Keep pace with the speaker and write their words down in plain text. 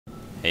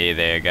Hey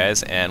there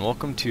guys, and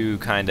welcome to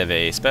kind of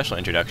a special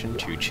introduction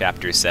to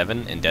Chapter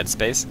 7 in Dead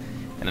Space.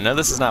 And I know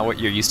this is not what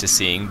you're used to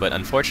seeing, but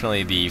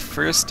unfortunately the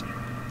first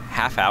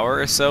half hour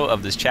or so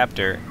of this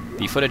chapter,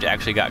 the footage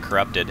actually got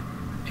corrupted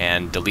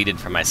and deleted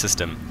from my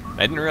system.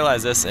 I didn't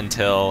realize this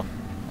until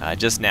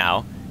just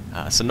now.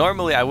 So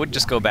normally I would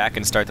just go back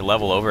and start the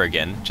level over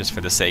again, just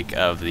for the sake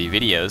of the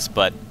videos,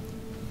 but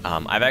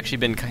I've actually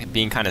been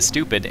being kind of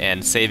stupid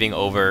and saving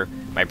over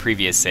my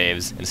previous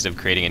saves instead of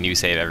creating a new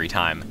save every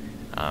time.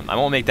 I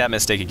won't make that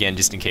mistake again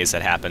just in case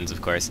that happens,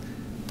 of course,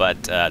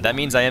 but that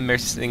means I am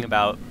missing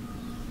about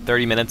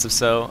 30 minutes or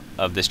so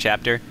of this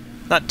chapter.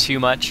 Not too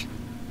much.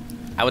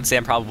 I would say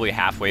I'm probably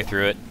halfway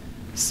through it,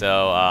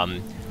 so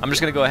I'm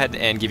just going to go ahead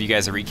and give you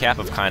guys a recap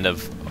of kind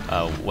of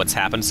what's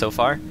happened so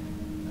far.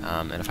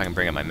 And if I can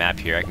bring up my map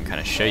here, I can kind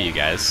of show you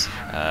guys.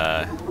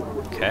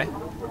 Okay.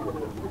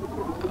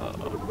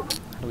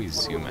 How do we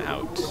zoom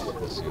out?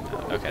 Zoom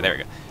out. Okay, there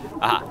we go.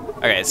 Aha.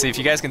 Okay, so if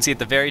you guys can see at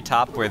the very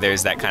top where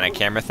there's that kind of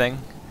camera thing,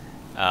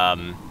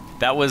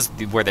 that was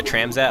where the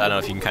tram's at. I don't know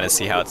if you can kind of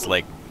see how it's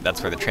like,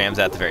 that's where the tram's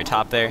at the very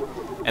top there.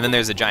 And then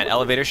there's a giant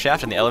elevator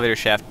shaft, and the elevator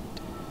shaft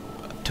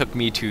took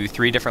me to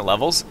 3 different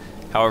levels.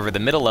 However, the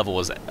middle level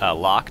was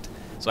locked,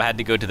 so I had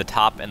to go to the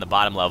top and the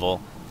bottom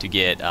level to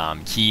get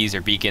keys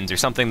or beacons or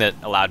something that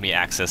allowed me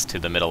access to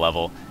the middle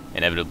level,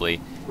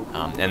 inevitably.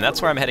 And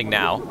that's where I'm heading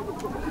now.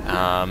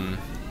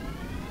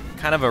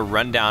 Kind of a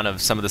rundown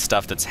of some of the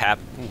stuff that's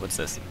happened. What's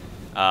this?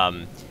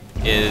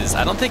 Is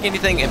I don't think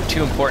anything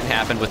too important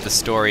happened with the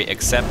story,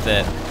 except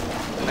that.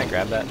 Can I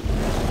grab that?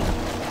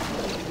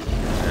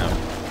 No,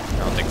 I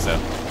don't think so.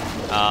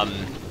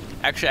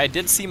 Actually, I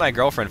did see my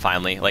girlfriend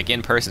finally, like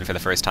in person for the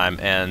first time,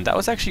 and that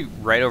was actually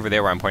right over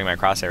there where I'm pointing my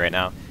crosshair right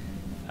now.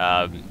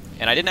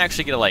 And I didn't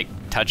actually get to like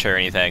touch her or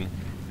anything,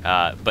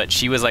 but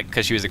she was like,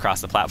 because she was across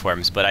the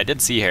platforms. But I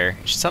did see her.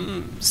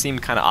 Something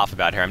seemed kind of off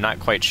about her. I'm not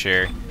quite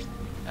sure.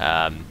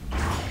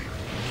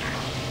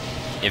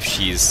 If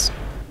she's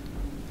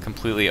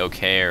completely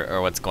okay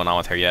or what's going on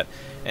with her yet.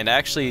 And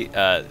actually,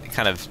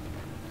 kind of,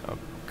 oh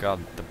god,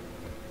 the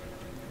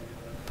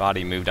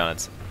body moved on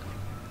its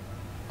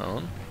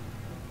own.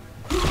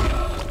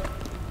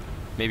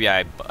 Maybe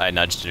I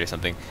nudged it or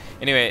something.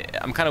 Anyway,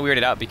 I'm kind of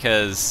weirded out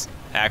because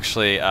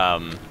actually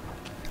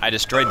I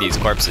destroyed these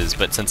corpses,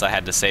 but since I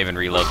had to save and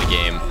reload the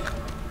game,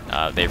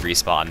 they've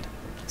respawned.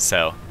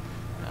 So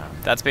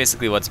that's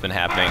basically what's been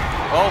happening.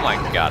 Oh my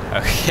god,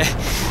 okay.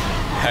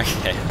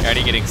 Okay,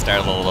 already getting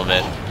started a little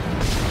bit.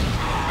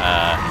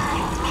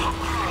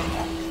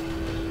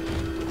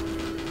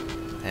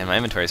 And my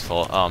inventory's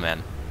full. Oh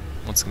man,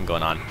 what's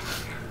going on?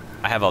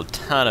 I have a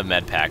ton of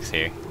med packs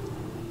here.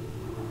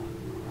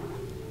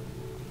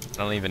 I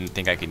don't even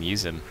think I can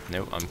use them.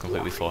 Nope, I'm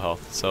completely full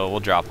health. So we'll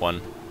drop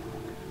one.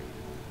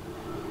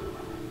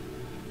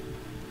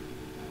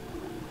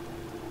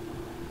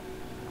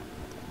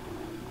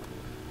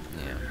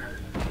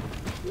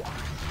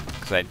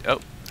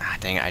 Oh,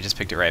 dang it, I just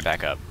picked it right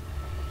back up.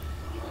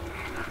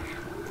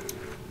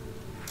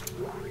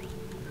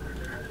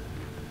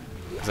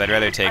 Because I'd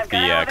rather take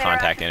the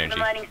contact energy.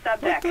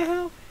 What the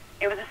hell?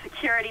 It was a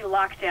security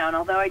lockdown,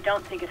 although I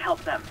don't think it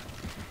helped them.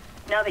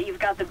 Now that you've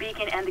got the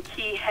beacon and the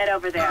key, head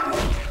over there.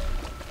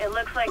 It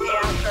looks like the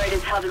asteroid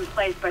is held in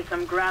place by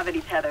some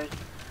gravity tethers.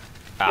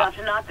 You'll have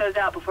to knock those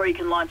out before you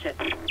can launch it.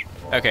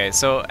 Okay,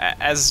 so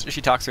as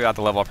she talks throughout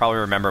the level, I'll probably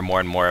remember more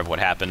and more of what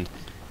happened.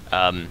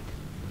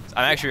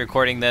 I'm actually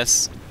recording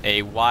this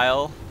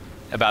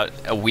about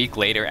a week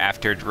later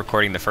after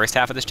recording the first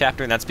half of this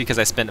chapter, and that's because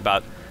I spent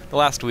about the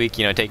last week,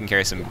 you know, taking care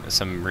of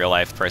some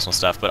real-life personal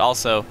stuff, but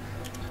also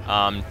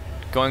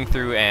going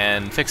through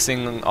and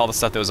fixing all the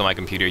stuff that was on my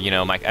computer. You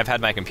know, I've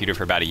had my computer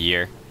for about a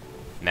year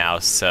now,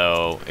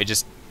 so it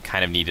just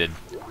kind of needed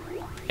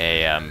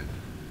a,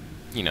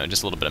 you know,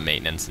 just a little bit of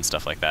maintenance and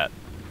stuff like that.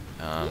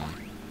 There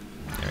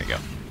we go.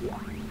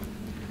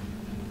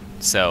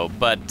 So,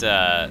 but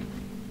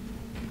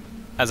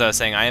as I was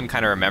saying, I am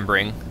kind of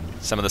remembering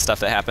some of the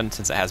stuff that happened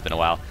since it has been a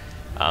while.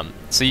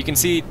 So you can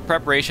see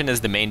preparation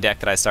is the main deck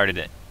that I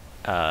started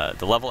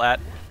the level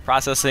at.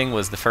 Processing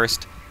was the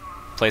first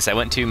place I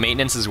went to.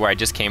 Maintenance is where I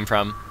just came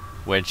from,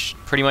 which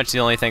pretty much the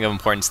only thing of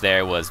importance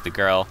there was the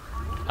girl.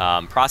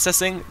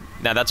 Processing,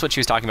 now that's what she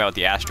was talking about with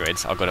the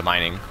asteroids. I'll go to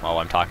mining while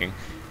I'm talking.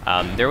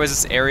 There was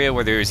this area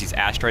where there was these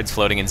asteroids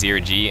floating in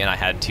 0G, and I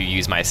had to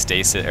use my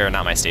stasis, or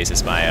not my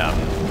stasis, my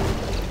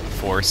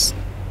force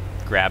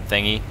grab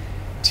thingy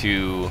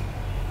to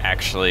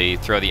actually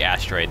throw the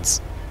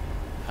asteroids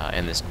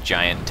in this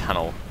giant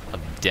tunnel of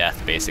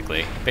death,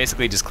 basically.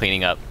 Basically just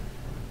cleaning up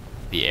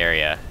the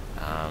area.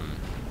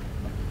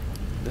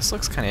 This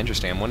looks kind of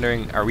interesting. I'm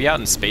wondering, are we out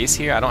in space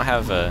here? I don't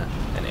have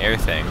an air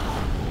thing.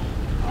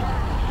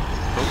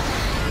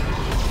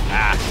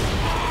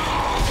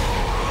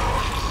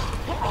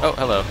 Oh,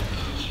 hello.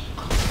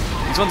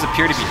 These ones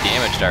appear to be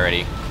damaged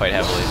already, quite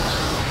heavily.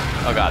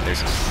 Oh god,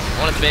 there's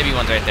one of the baby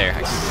ones right there.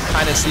 I can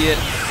kind of see it.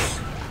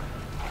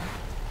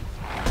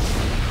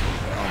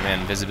 Oh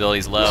man,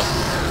 visibility's low.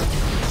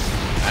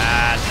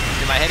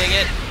 Am I hitting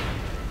it?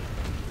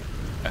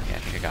 Okay, I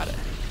think I got it.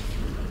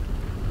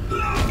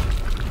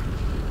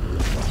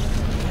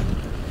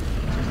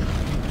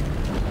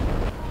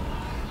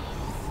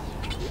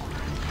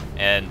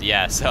 And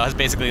yeah, so I was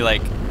basically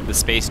like the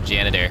space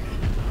janitor,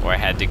 where I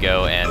had to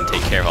go and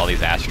take care of all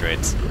these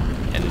asteroids.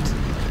 And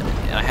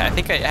I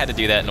think I had to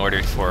do that in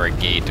order for a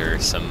gate or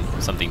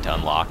something to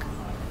unlock.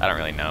 I don't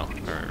really know. I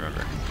don't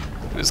remember.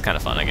 It was kind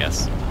of fun, I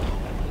guess.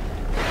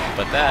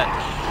 But that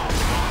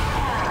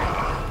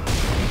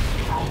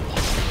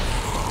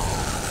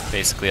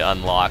basically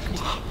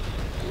unlocked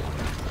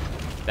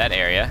that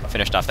area,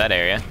 finished off that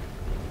area.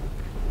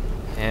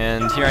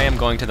 And here I am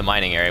going to the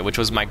mining area, which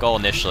was my goal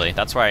initially.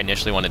 That's where I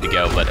initially wanted to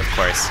go, but of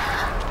course,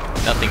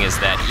 nothing is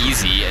that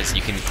easy, as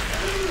you can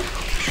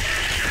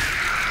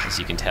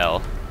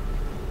tell.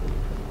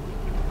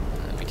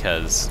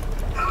 Because,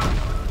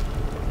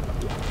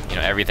 you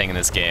know, everything in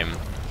this game,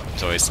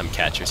 there's always some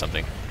catch or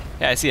something.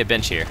 Yeah, I see a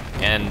bench here.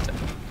 And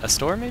a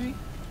store, maybe?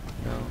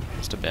 No,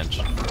 just a bench.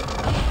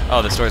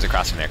 Oh, the store's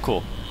across from there.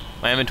 Cool.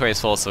 My inventory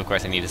is full, so of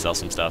course I need to sell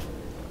some stuff.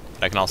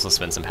 But I can also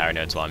spend some power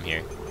nodes while I'm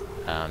here.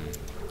 And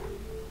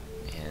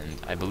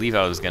I believe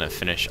I was going to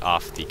finish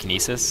off the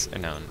kinesis. Or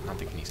no, not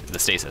the kinesis. The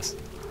stasis.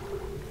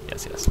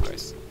 Yes, of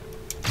course.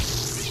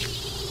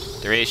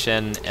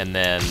 Duration, and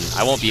then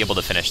I won't be able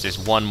to finish. There's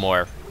one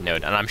more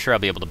node, and I'm sure I'll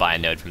be able to buy a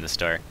node from the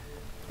store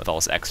with all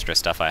this extra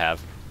stuff I have.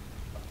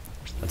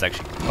 That's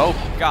actually... Oh,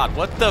 God,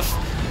 what the f...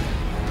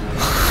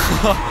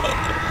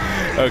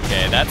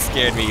 Okay, that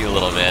scared me a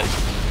little bit.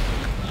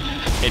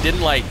 It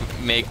didn't, like,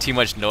 make too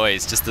much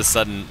noise, just the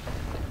sudden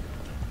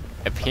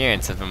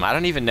appearance of him. I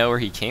don't even know where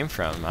he came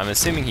from. I'm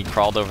assuming he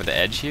crawled over the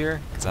edge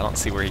here, because I don't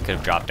see where he could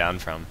have dropped down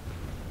from.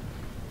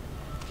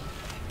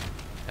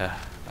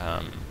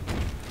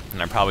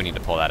 And I probably need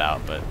to pull that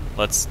out, but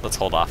let's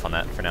hold off on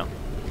that for now.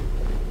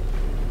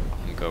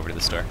 And go over to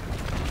the store.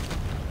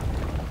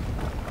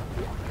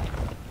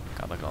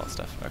 God, look at all this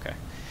stuff. Okay.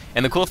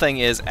 And the cool thing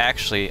is,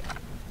 actually,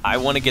 I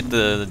want to get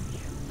the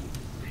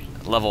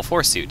level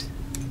 4 suit.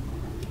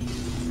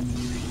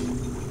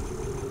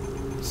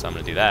 So I'm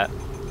going to do that.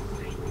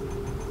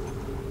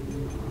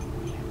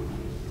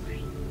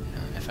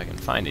 If I can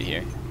find it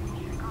here.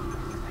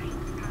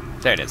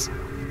 There it is.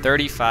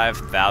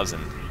 35,000.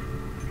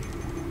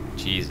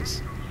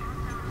 Jesus.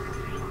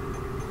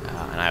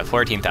 And I have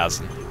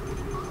 14,000.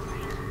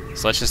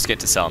 So let's just get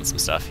to selling some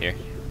stuff here.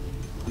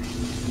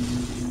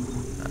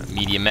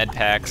 Media med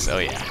packs. Oh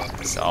yeah,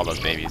 so all those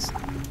babies. So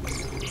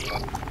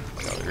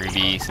the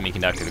ruby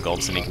semiconductor, the gold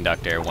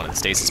semiconductor, one of the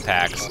stasis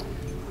packs.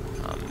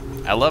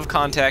 I love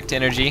contact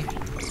energy,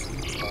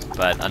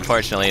 but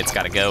unfortunately it's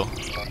got to go.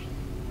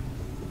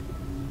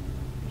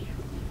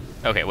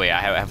 Okay, wait, I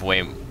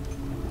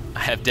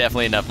have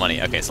definitely enough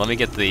money. Okay, so let me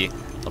get the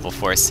level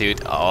 4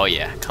 suit. Oh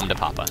yeah, come to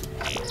Papa.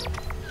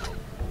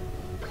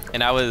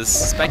 And I was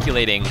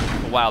speculating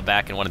a while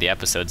back in one of the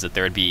episodes that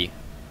there would be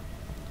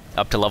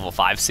up to level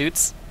 5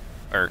 suits,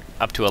 or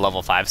up to a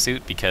level 5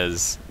 suit,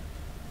 because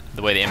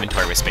the way the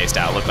inventory was spaced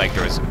out, it looked like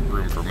there was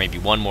room for maybe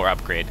one more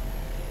upgrade.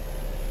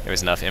 There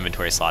was enough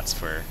inventory slots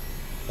for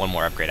one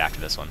more upgrade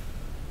after this one.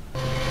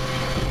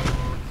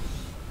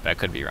 But I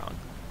could be wrong.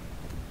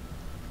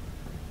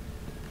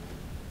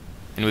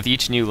 And with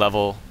each new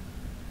level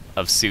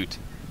of suit,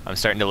 I'm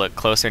starting to look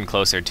closer and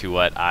closer to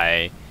what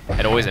I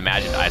had always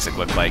imagined Isaac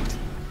looked like.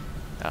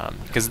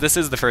 Because this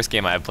is the first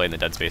game I've played in the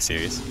Dead Space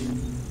series.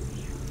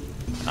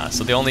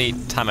 So the only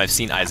time I've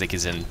seen Isaac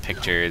is in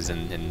pictures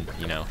and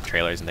you know,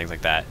 trailers and things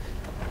like that.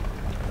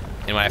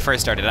 And when I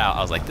first started out,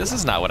 I was like, this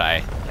is not what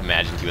I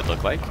imagined he would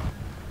look like.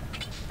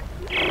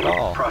 At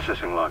all.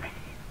 Processing log.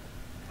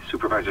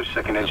 Supervisor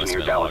Second Engineer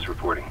Dallas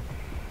reporting.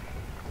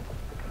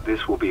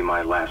 This will be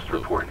my last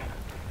report.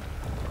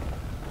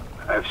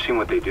 I've seen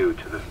what they do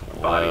to the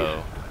bodies.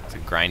 Whoa, it's a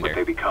grinder. What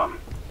they become.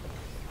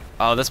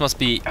 Oh, this must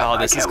be... Oh,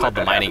 this is called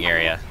the mining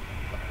area.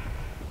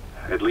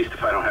 At least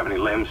if I don't have any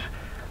limbs,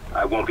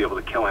 I won't be able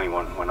to kill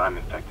anyone when I'm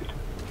infected.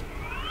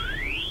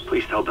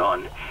 Please tell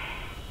Dawn.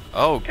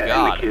 Oh, God.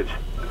 And the kids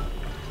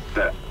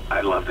that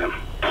I love them.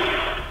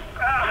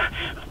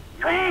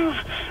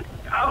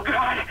 Oh,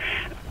 God.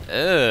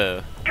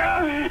 Ew.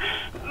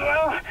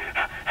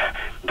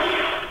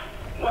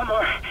 One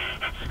more.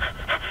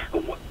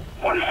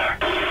 One more.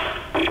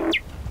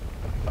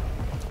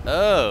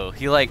 Oh,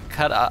 he like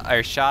cut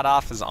or shot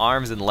off his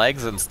arms and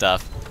legs and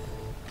stuff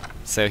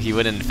so he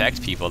wouldn't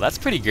infect people. That's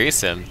pretty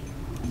gruesome.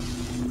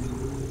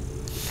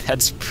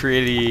 That's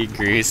pretty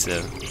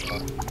gruesome.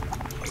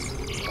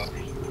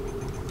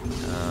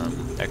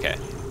 Okay.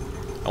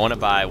 I want to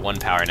buy one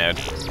power node.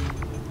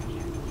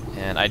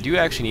 And I do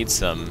actually need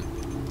some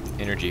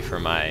energy for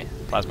my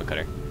plasma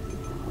cutter,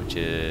 which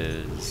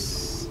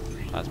is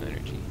plasma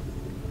energy.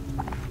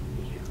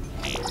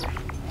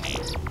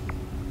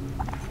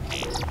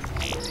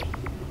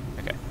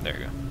 Okay, there we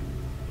go.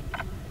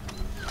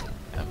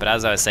 But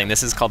as I was saying,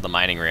 this is called the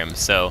mining room,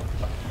 so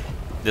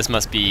this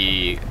must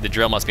be, the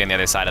drill must be on the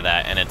other side of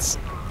that, and it's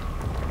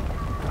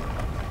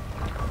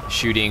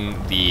shooting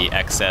the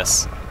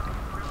excess,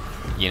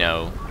 you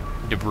know,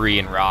 debris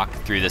and rock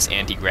through this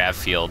anti-grav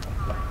field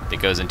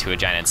that goes into a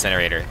giant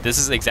incinerator. This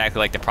is exactly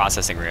like the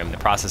processing room. The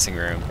processing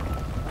room,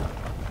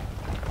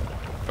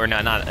 or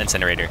no, not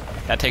incinerator.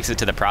 That takes it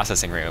to the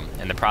processing room,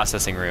 and the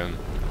processing room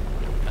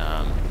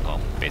well,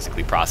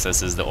 basically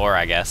processes the ore,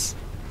 I guess,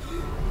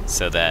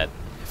 so that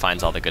it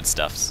finds all the good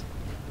stuffs.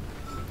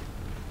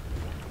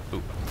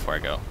 Ooh, before I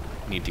go,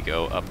 need to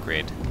go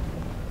upgrade.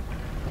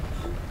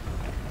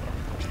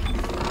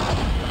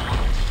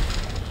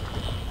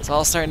 It's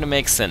all starting to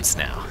make sense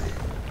now.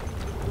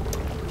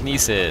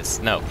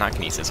 Kinesis. No, not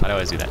kinesis. Why do I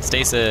always do that?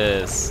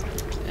 Stasis.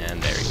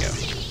 And there we go.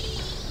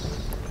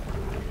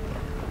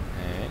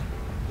 Okay.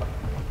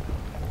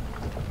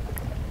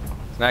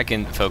 So now I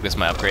can focus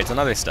my upgrades on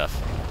other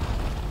stuff.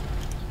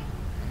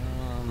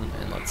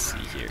 And let's see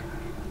here.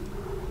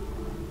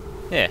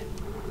 Yeah.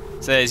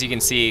 So as you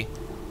can see,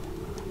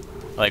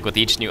 like with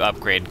each new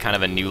upgrade, kind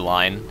of a new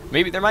line.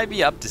 Maybe there might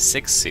be up to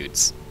 6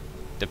 suits.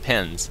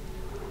 Depends.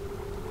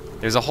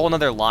 There's a whole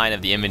nother line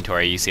of the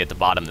inventory you see at the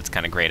bottom that's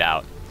kind of grayed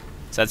out.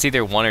 So that's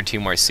either 1 or 2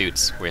 more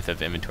suits worth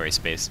of inventory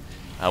space.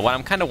 What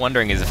I'm kind of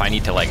wondering is if I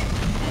need to like...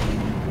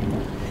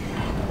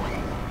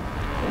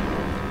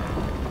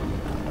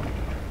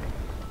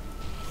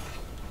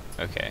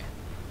 Okay.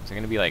 Is there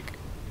going to be like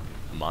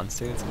a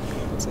monster that's going to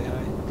come up and say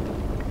hi?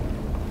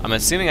 I'm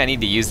assuming I need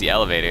to use the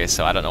elevator,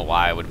 so I don't know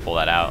why I would pull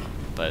that out,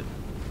 but...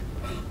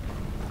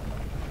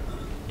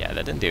 Yeah,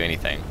 that didn't do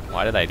anything.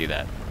 Why did I do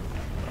that?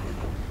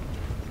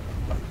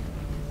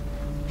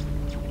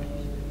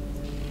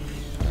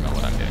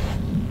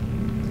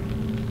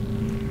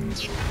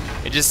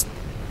 It just,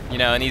 you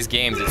know, in these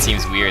games it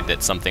seems weird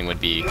that something would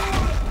be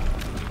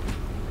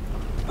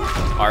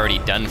already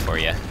done for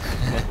you.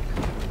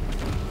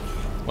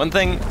 One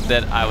thing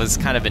that I was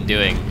kind of been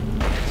doing,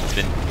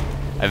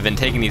 I've been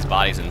taking these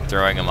bodies and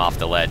throwing them off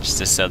the ledge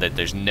just so that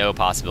there's no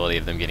possibility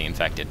of them getting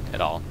infected at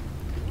all.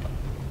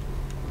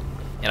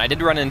 And I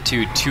did run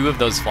into 2 of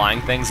those flying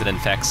things that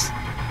infects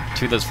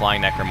 2 of those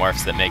flying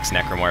necromorphs that makes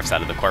necromorphs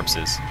out of the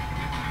corpses.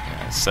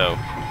 So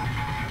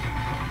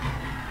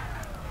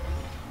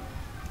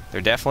they're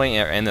definitely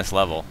in this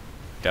level.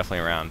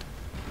 Definitely around.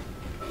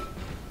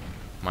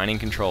 Mining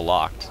control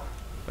locked.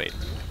 Wait.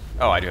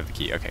 Oh, I do have the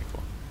key. Okay,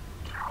 cool.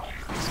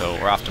 So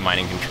we're off to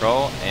mining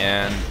control,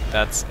 and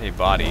that's a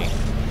body.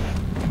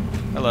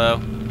 Hello.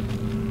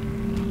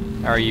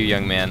 How are you,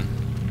 young man?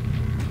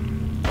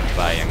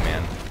 Bye, young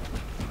man.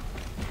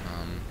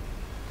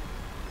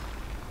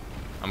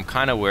 I'm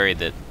kind of worried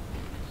that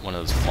one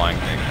of those flying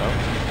things... Oh.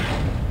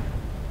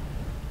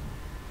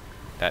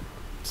 That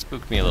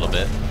spooked me a little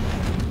bit.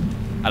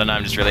 I don't know,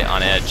 I'm just really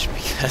on edge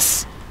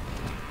because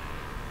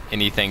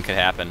anything could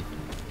happen.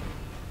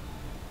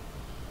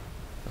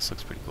 This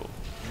looks pretty cool.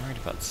 I'm worried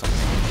about something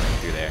right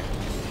through there.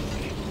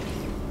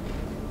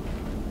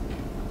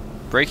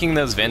 Breaking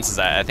those vents, as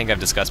I think I've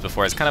discussed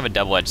before, is kind of a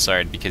double-edged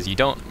sword because you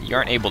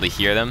aren't able to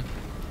hear them,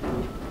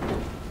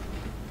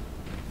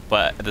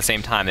 but at the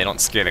same time they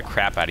don't scare the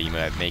crap out of you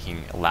by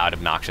making loud,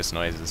 obnoxious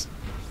noises.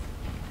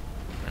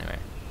 Anyway,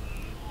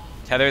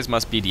 tethers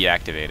must be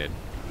deactivated.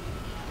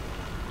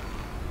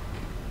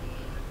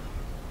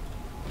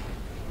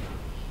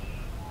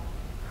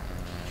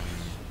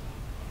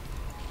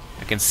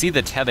 I can see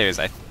the tethers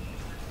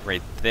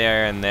right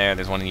there and there.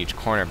 There's one in each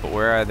corner, but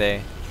where are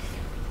they?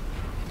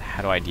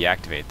 How do I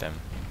deactivate them?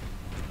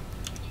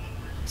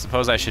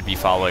 Suppose I should be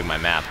following my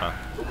map, huh?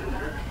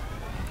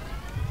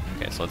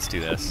 Okay, so let's do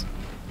this.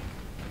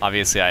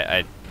 Obviously,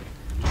 I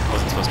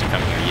wasn't supposed to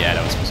come here yet.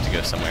 I was supposed to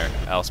go somewhere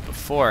else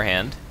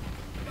beforehand.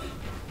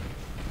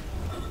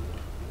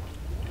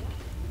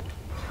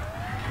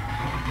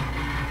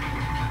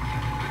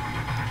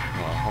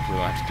 Well, hopefully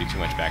we won't have to do too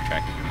much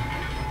backtracking.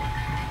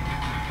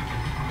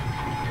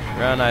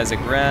 Run, Isaac,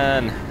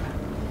 run!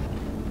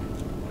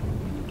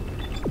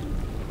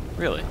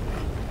 Really?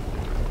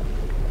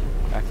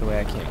 Back the way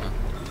I came, huh?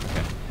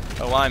 Okay.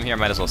 But while I'm here, I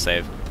might as well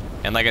save.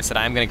 And like I said,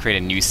 I'm going to create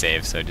a new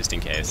save, so just in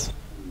case.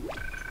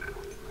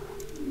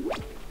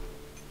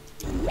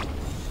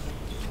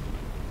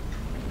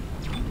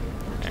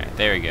 Alright,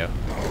 there we go.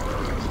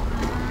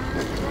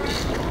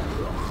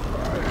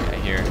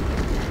 Right here.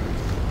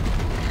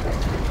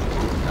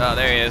 Oh,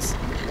 there he is.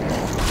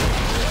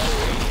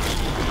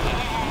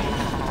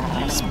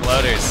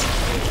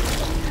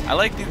 Exploders. I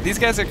like these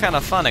guys are kind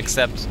of fun,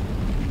 except,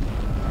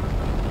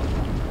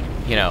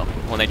 you know,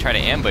 when they try to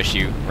ambush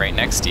you right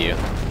next to you.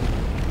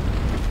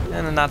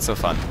 And then not so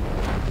fun.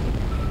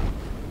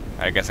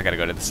 I guess I gotta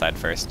go to the side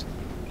first.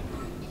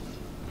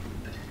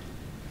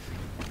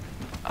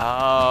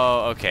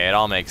 Oh, okay, it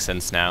all makes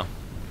sense now.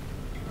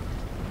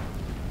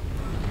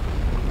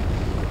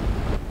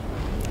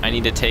 I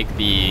need to take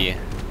the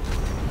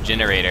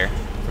generator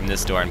from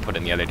this door and put it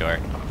in the other door.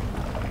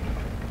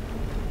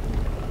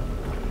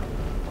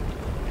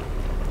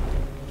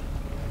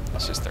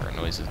 It's just the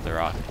noises of the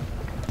rock.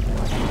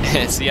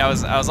 See, I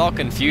was all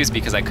confused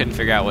because I couldn't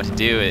figure out what to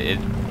do. It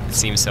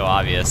seemed so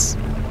obvious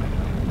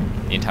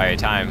the entire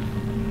time.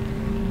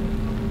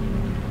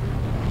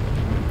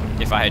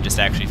 If I had just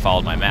actually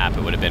followed my map,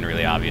 it would have been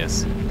really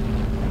obvious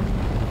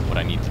what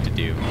I needed to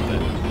do. But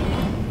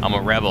I'm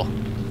a rebel.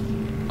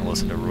 I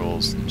listen to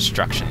rules,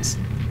 instructions.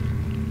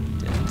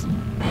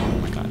 Oh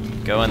my god.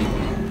 Go in.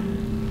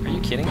 Are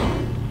you kidding?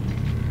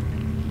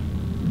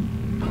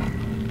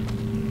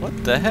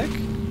 What the heck?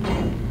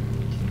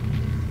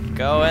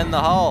 Go in the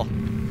hole!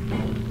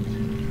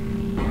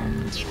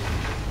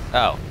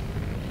 Oh.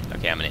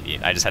 Okay, I'm an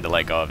idiot. I just had to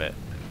let go of it.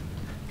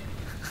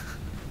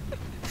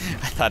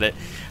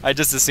 I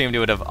just assumed it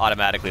would have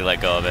automatically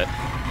let go of it.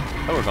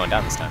 Oh, we're going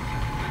down this time.